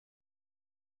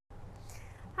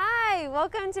Hi,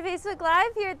 welcome to Facebook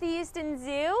Live here at the Houston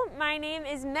Zoo. My name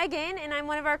is Megan and I'm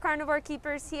one of our carnivore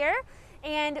keepers here.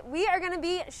 And we are going to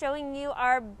be showing you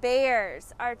our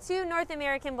bears, our two North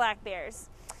American black bears.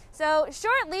 So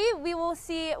shortly we will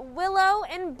see Willow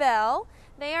and Belle.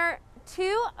 They are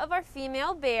two of our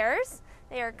female bears.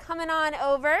 They are coming on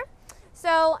over.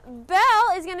 So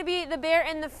Belle is going to be the bear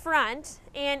in the front,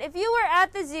 and if you were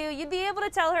at the zoo, you'd be able to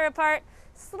tell her apart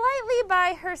slightly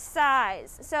by her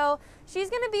size. So she's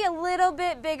going to be a little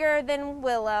bit bigger than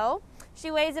Willow. She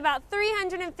weighs about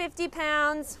 350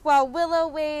 pounds, while Willow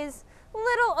weighs a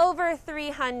little over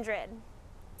 300.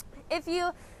 If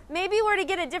you maybe were to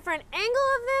get a different angle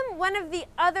of them, one of the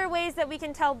other ways that we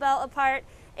can tell Belle apart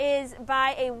is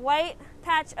by a white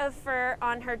patch of fur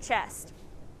on her chest.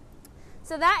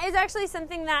 So that is actually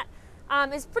something that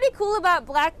is pretty cool about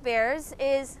black bears,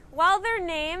 is while their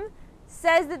name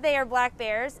says that they are black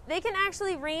bears, they can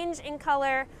actually range in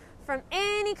color from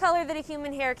any color that a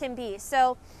human hair can be.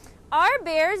 So our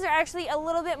bears are actually a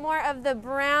little bit more of the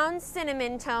brown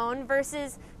cinnamon tone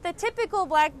versus the typical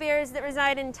black bears that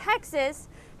reside in Texas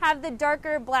have the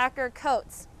darker, blacker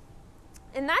coats.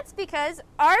 And that's because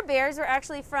our bears are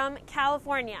actually from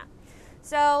California.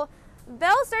 So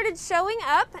Belle started showing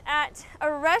up at a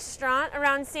restaurant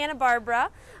around Santa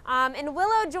Barbara, and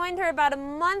Willow joined her about a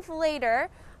month later.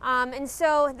 And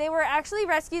so they were actually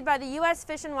rescued by the U.S.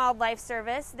 Fish and Wildlife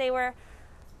Service. They were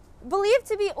believed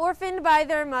to be orphaned by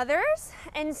their mothers,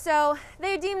 and so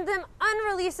they deemed them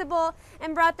unreleasable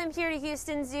and brought them here to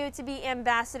Houston Zoo to be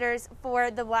ambassadors for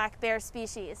the black bear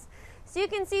species. So you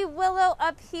can see Willow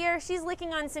up here. She's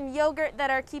licking on some yogurt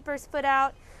that our keepers put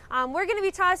out. We're going to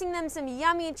be tossing them some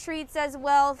yummy treats as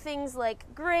well, things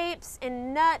like grapes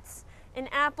and nuts and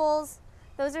apples.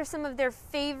 Those are some of their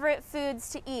favorite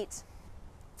foods to eat.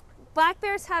 Black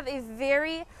bears have a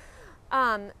very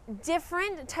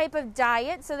different type of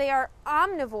diet, so they are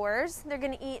omnivores. They're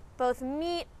going to eat both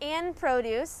meat and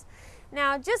produce.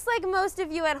 Now, just like most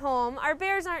of you at home, our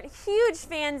bears aren't huge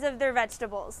fans of their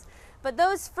vegetables, but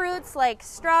those fruits like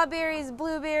strawberries,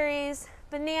 blueberries,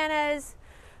 bananas,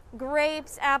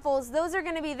 grapes, apples, those are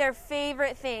going to be their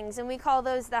favorite things, and we call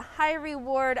those the high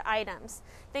reward items,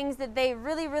 things that they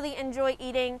really, really enjoy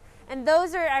eating, and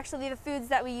those are actually the foods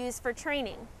that we use for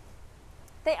training.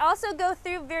 They also go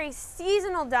through very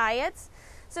seasonal diets,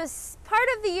 so part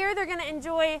of the year they're going to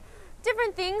enjoy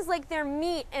different things like their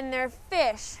meat and their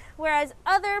fish, whereas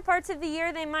other parts of the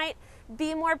year they might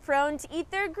be more prone to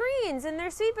eat their greens and their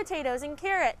sweet potatoes and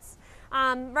carrots.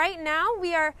 Right now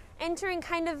we are entering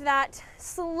kind of that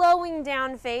slowing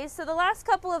down phase. So the last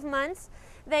couple of months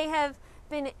they have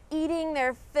been eating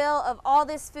their fill of all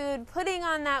this food, putting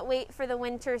on that weight for the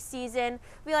winter season.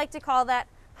 We like to call that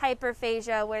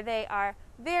hyperphagia, where they are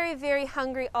very, very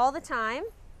hungry all the time.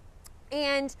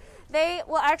 And they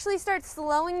will actually start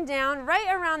slowing down right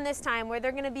around this time, where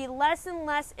they're going to be less and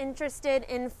less interested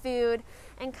in food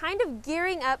and kind of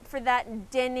gearing up for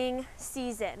that denning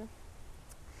season.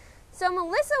 So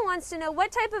Melissa wants to know,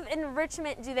 what type of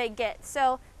enrichment do they get?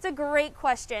 So it's a great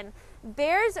question.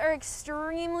 Bears are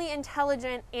extremely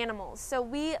intelligent animals, so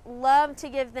we love to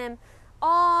give them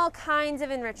all kinds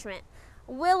of enrichment.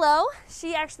 Willow,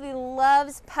 she actually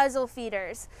loves puzzle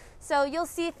feeders. So you'll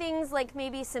see things like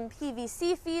maybe some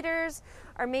PVC feeders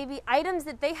or maybe items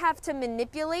that they have to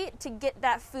manipulate to get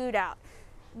that food out.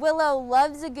 Willow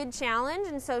loves a good challenge,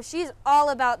 and so she's all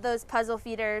about those puzzle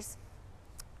feeders.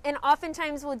 And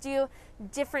oftentimes we'll do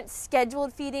different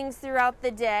scheduled feedings throughout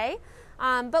the day.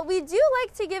 But we do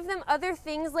like to give them other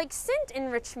things like scent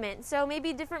enrichment. So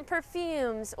maybe different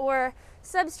perfumes or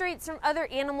substrates from other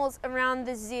animals around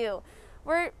the zoo.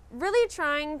 We're really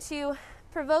trying to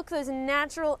provoke those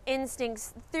natural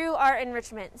instincts through our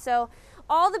enrichment. So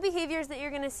all the behaviors that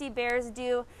you're going to see bears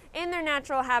do in their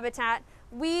natural habitat,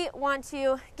 we want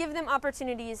to give them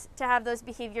opportunities to have those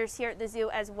behaviors here at the zoo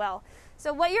as well.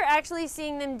 So what you're actually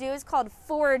seeing them do is called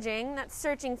foraging. That's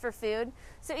searching for food.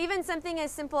 So even something as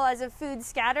simple as a food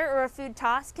scatter or a food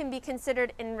toss can be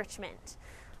considered enrichment.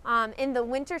 In the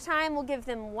wintertime, we'll give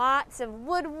them lots of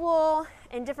wood wool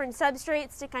and different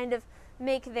substrates to kind of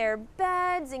make their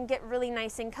beds and get really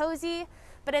nice and cozy.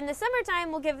 But in the summertime,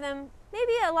 we'll give them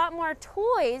maybe a lot more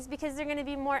toys because they're going to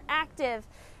be more active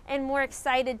and more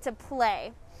excited to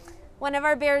play. One of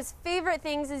our bears' favorite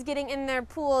things is getting in their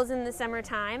pools in the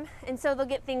summertime, and so they'll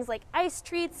get things like ice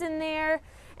treats in there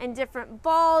and different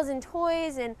balls and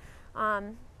toys and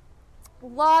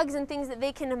logs and things that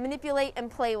they can manipulate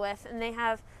and play with, and they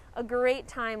have a great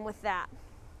time with that.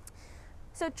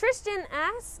 So Tristan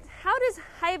asked, how does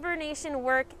hibernation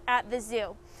work at the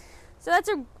zoo? So that's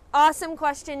a awesome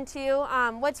question too.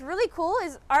 What's really cool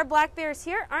is our black bears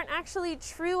here aren't actually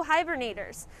true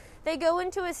hibernators. They go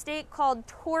into a state called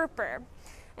torpor.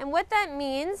 And what that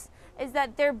means is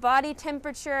that their body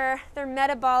temperature, their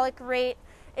metabolic rate,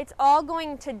 it's all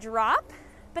going to drop,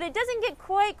 but it doesn't get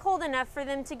quite cold enough for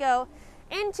them to go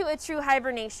into a true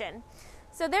hibernation.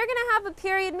 So they're going to have a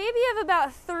period maybe of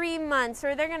about 3 months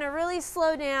where they're going to really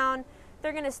slow down.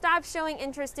 They're going to stop showing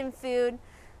interest in food.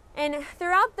 And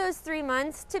throughout those 3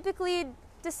 months, typically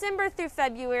December through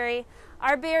February,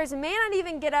 our bears may not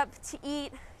even get up to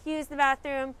eat, use the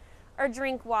bathroom, or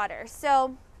drink water.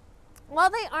 So while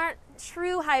they aren't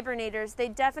true hibernators, they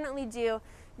definitely do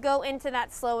go into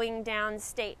that slowing down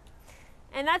state.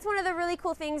 And that's one of the really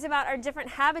cool things about our different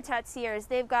habitats here is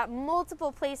they've got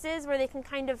multiple places where they can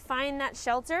kind of find that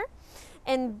shelter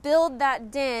and build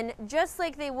that den just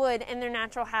like they would in their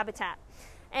natural habitat.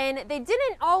 And they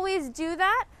didn't always do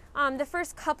that the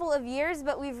first couple of years,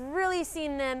 but we've really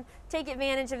seen them take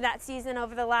advantage of that season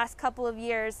over the last couple of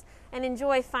years and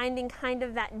enjoy finding kind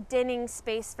of that denning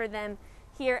space for them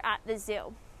here at the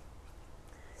zoo.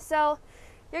 So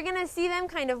you're going to see them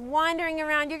kind of wandering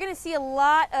around. You're going to see a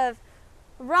lot of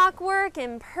rock work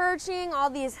and perching, all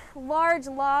these large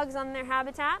logs on their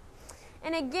habitat.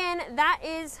 And again, that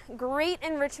is great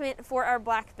enrichment for our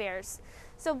black bears.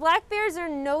 So black bears are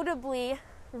notably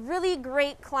really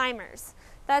great climbers.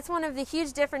 That's one of the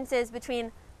huge differences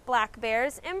between black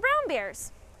bears and brown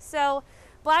bears. So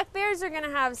black bears are going to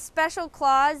have special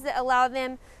claws that allow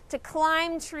them to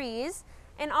climb trees,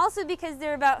 and also because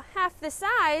they're about half the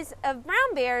size of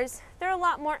brown bears, they're a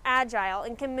lot more agile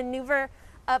and can maneuver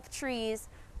up trees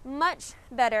much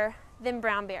better than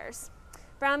brown bears.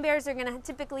 Brown bears are going to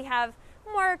typically have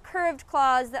more curved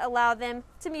claws that allow them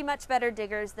to be much better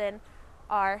diggers than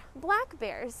our black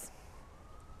bears.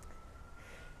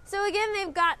 So again,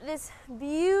 they've got this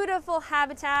beautiful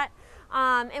habitat,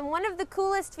 and one of the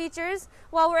coolest features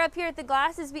while we're up here at the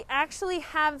glass is we actually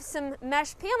have some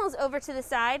mesh panels over to the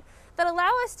side that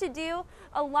allow us to do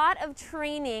a lot of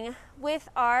training with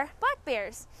our black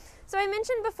bears. So I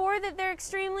mentioned before that they're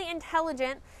extremely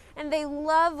intelligent and they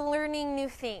love learning new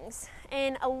things.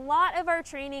 And a lot of our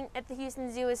training at the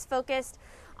Houston Zoo is focused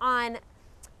on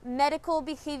medical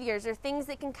behaviors or things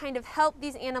that can kind of help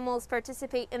these animals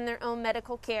participate in their own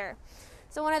medical care.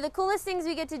 So one of the coolest things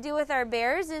we get to do with our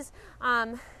bears is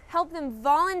help them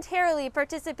voluntarily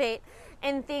participate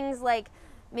in things like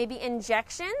maybe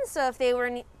injections. So if they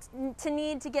were to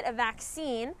need to get a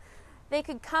vaccine, they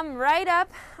could come right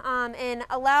up and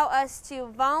allow us to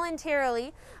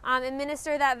voluntarily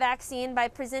administer that vaccine by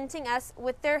presenting us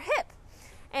with their hip.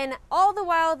 And all the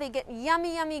while they get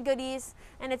yummy, yummy goodies,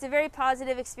 and it's a very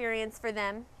positive experience for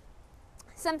them.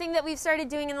 Something that we've started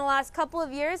doing in the last couple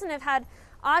of years and have had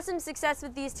awesome success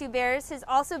with these two bears has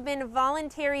also been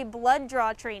voluntary blood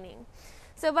draw training.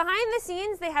 So behind the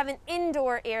scenes, they have an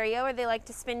indoor area where they like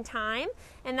to spend time,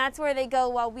 and that's where they go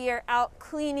while we are out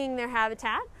cleaning their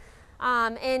habitat.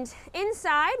 And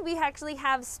inside, we actually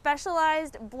have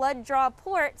specialized blood draw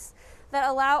ports that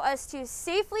allow us to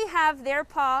safely have their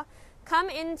paw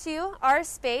come into our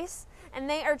space, and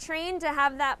they are trained to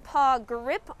have that paw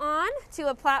grip on to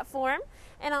a platform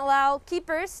and allow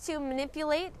keepers to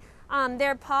manipulate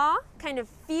their paw, kind of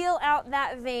feel out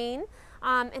that vein,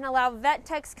 and allow vet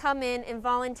techs come in and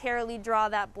voluntarily draw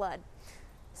that blood.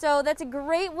 So that's a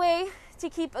great way to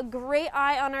keep a great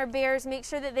eye on our bears, make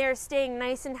sure that they're staying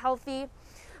nice and healthy.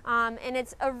 And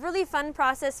it's a really fun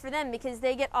process for them because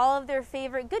they get all of their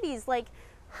favorite goodies like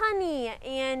honey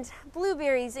and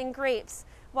blueberries and grapes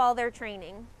while they're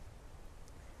training.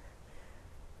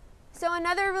 So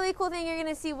another really cool thing you're going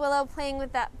to see Willow playing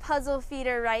with that puzzle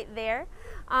feeder right there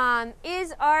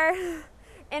is our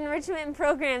enrichment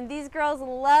program. These girls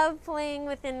love playing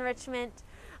with enrichment.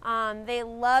 They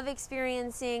love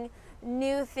experiencing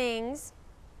new things.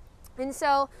 And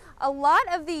so a lot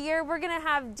of the year we're going to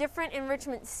have different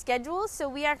enrichment schedules. So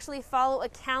we actually follow a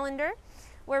calendar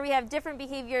where we have different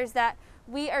behaviors that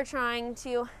we are trying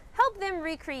to help them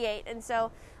recreate. And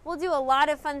so we'll do a lot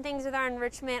of fun things with our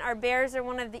enrichment. Our bears are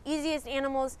one of the easiest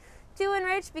animals to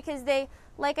enrich because they,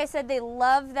 like I said, they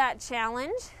love that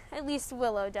challenge. At least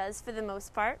Willow does for the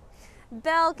most part.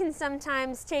 Belle can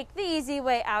sometimes take the easy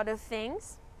way out of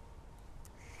things.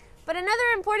 But another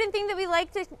important thing that we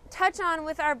like to touch on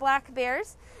with our black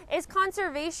bears is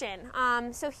conservation.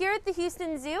 So here at the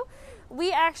Houston Zoo,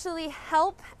 we actually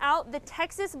help out the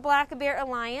Texas Black Bear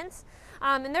Alliance.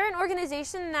 And they're an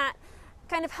organization that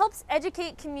kind of helps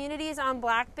educate communities on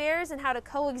black bears and how to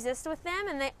coexist with them,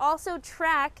 and they also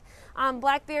track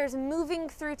black bears moving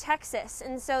through Texas.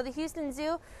 And so the Houston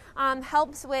Zoo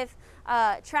helps with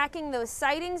tracking those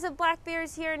sightings of black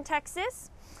bears here in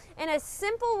Texas. And a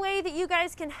simple way that you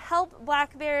guys can help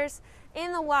black bears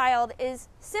in the wild is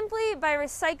simply by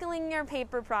recycling your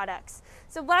paper products.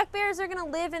 So black bears are going to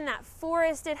live in that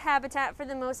forested habitat for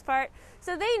the most part,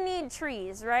 so they need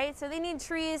trees, right? So they need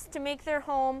trees to make their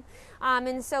home,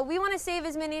 and so we want to save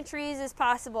as many trees as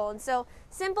possible. And so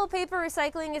simple paper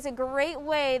recycling is a great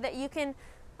way that you can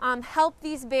help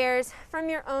these bears from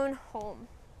your own home.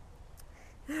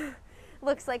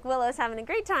 Looks like Willow's having a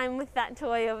great time with that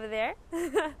toy over there.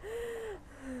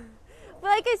 But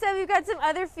like I said, we've got some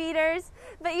other feeders,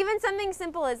 but even something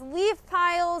simple as leaf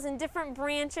piles and different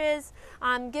branches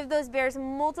give those bears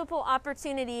multiple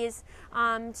opportunities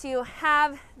to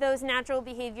have those natural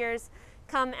behaviors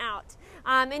come out.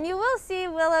 And you will see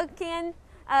Willow can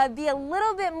be a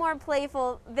little bit more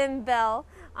playful than Belle,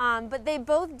 but they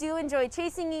both do enjoy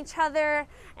chasing each other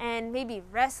and maybe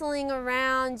wrestling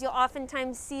around. You'll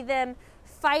oftentimes see them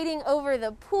fighting over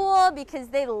the pool because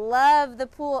they love the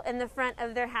pool in the front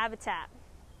of their habitat.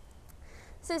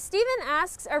 So Stephen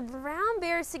asks, are brown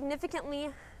bears significantly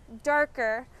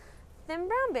darker than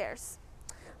brown bears?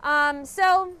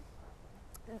 So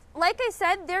like I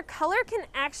said, their color can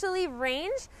actually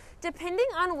range depending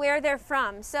on where they're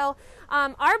from. So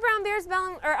our black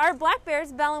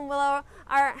bears, Belle and Willow,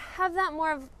 have that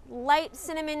more of light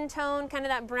cinnamon tone, kind of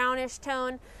that brownish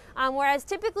tone, whereas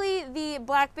typically the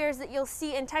black bears that you'll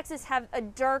see in Texas have a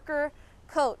darker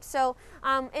coat. So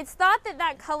it's thought that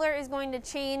that color is going to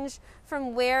change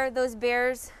from where those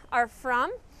bears are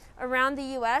from around the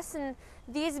U.S. And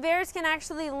these bears can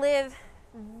actually live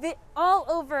all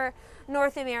over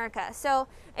North America. So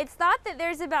it's thought that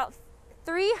there's about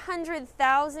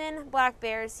 300,000 black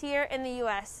bears here in the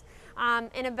U.S.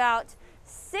 And about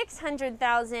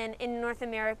 600,000 in North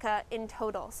America in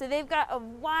total. So they've got a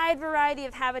wide variety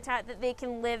of habitat that they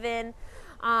can live in,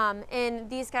 and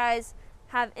these guys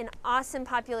have an awesome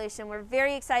population. We're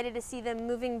very excited to see them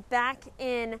moving back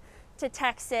in to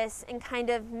Texas and kind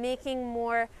of making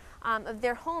more of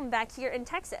their home back here in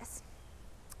Texas.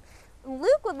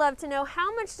 Luke would love to know,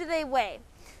 how much do they weigh?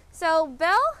 So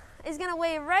Belle is going to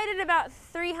weigh right at about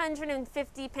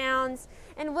 350 pounds,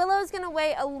 and Willow's going to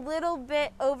weigh a little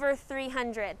bit over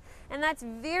 300. And that's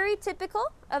very typical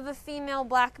of a female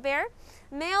black bear.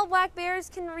 Male black bears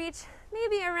can reach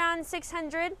maybe around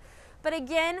 600, but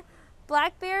again,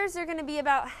 black bears are going to be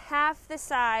about half the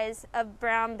size of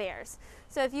brown bears.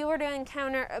 So if you were to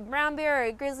encounter a brown bear or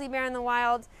a grizzly bear in the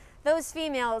wild, those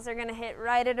females are going to hit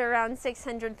right at around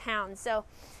 600 pounds. So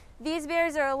these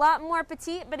bears are a lot more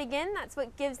petite, but again, that's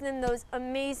what gives them those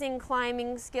amazing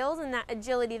climbing skills and that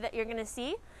agility that you're going to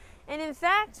see. And in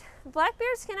fact, black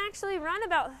bears can actually run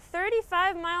about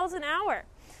 35 miles an hour.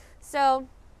 So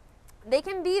they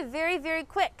can be very, very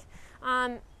quick.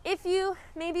 If you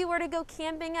maybe were to go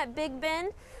camping at Big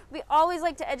Bend, we always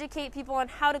like to educate people on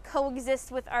how to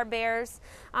coexist with our bears.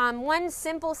 One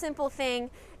simple thing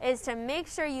is to make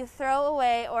sure you throw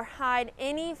away or hide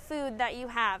any food that you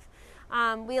have.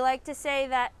 We like to say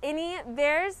that any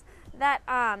bears that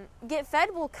get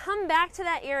fed will come back to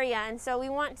that area, and so we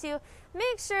want to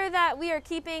make sure that we are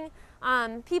keeping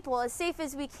people as safe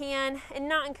as we can and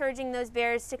not encouraging those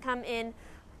bears to come in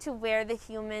to where the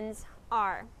humans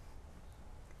are.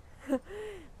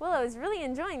 Willow is really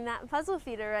enjoying that puzzle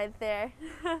feeder right there.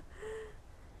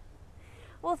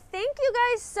 Well, thank you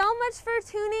guys so much for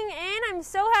tuning in. I'm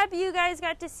so happy you guys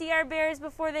got to see our bears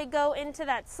before they go into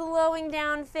that slowing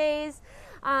down phase.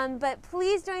 But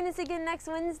please join us again next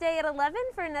Wednesday at 11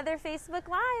 for another Facebook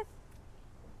Live.